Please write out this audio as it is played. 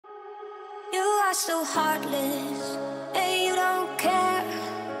are so heartless, and you don't care.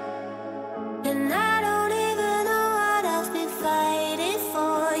 And I don't even know what I've been fighting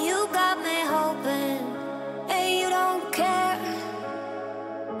for. You got me hoping, and you don't care.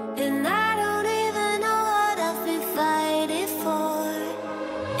 And I don't even know what I've been fighting for.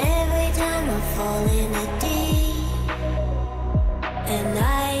 Every time I fall in the deep, and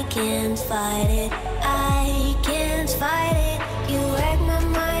I can't fight it, I can't fight it. You wreck my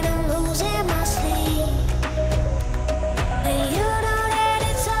mind, I'm losing my sleep. And you know that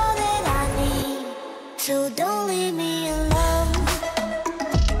it's all that I need, so don't leave me alone.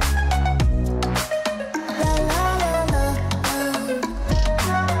 La la la la,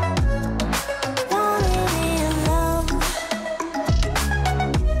 don't leave me alone.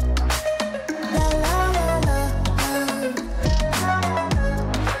 La la la la,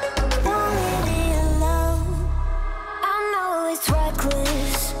 don't leave me alone. I know it's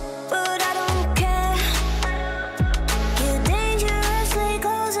reckless, but I don't care. You're dangerously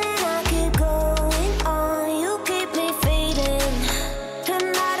close and I keep going on. You keep me fading,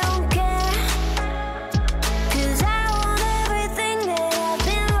 and I don't care. 'Cause I want everything that I've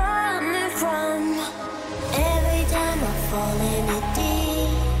been running from. Every time I fall in the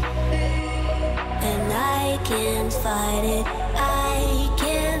deep, and I can't fight it, I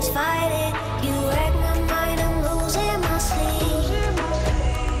can't fight it. You wreck my mind, I'm losing my sleep.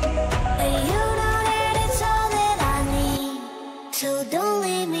 And you know that it's all that I need, so don't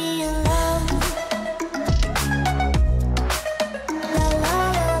leave me alone. La la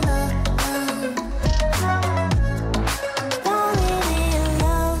la la, don't leave me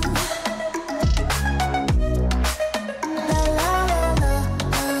alone. La la la la,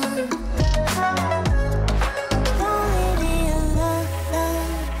 don't leave me alone.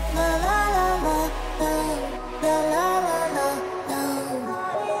 La la la la, la la la la,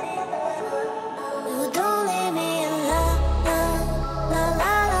 don't leave me alone. La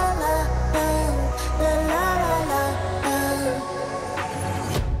la la la, la la la la,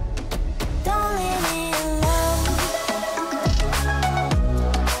 don't leave me alone.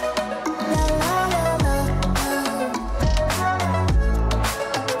 La la la la,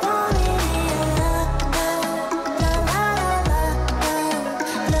 don't leave me alone. La la la la,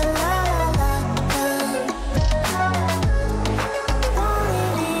 la la la la, don't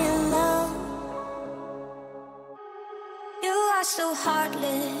leave me alone. You are so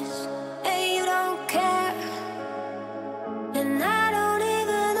heartless,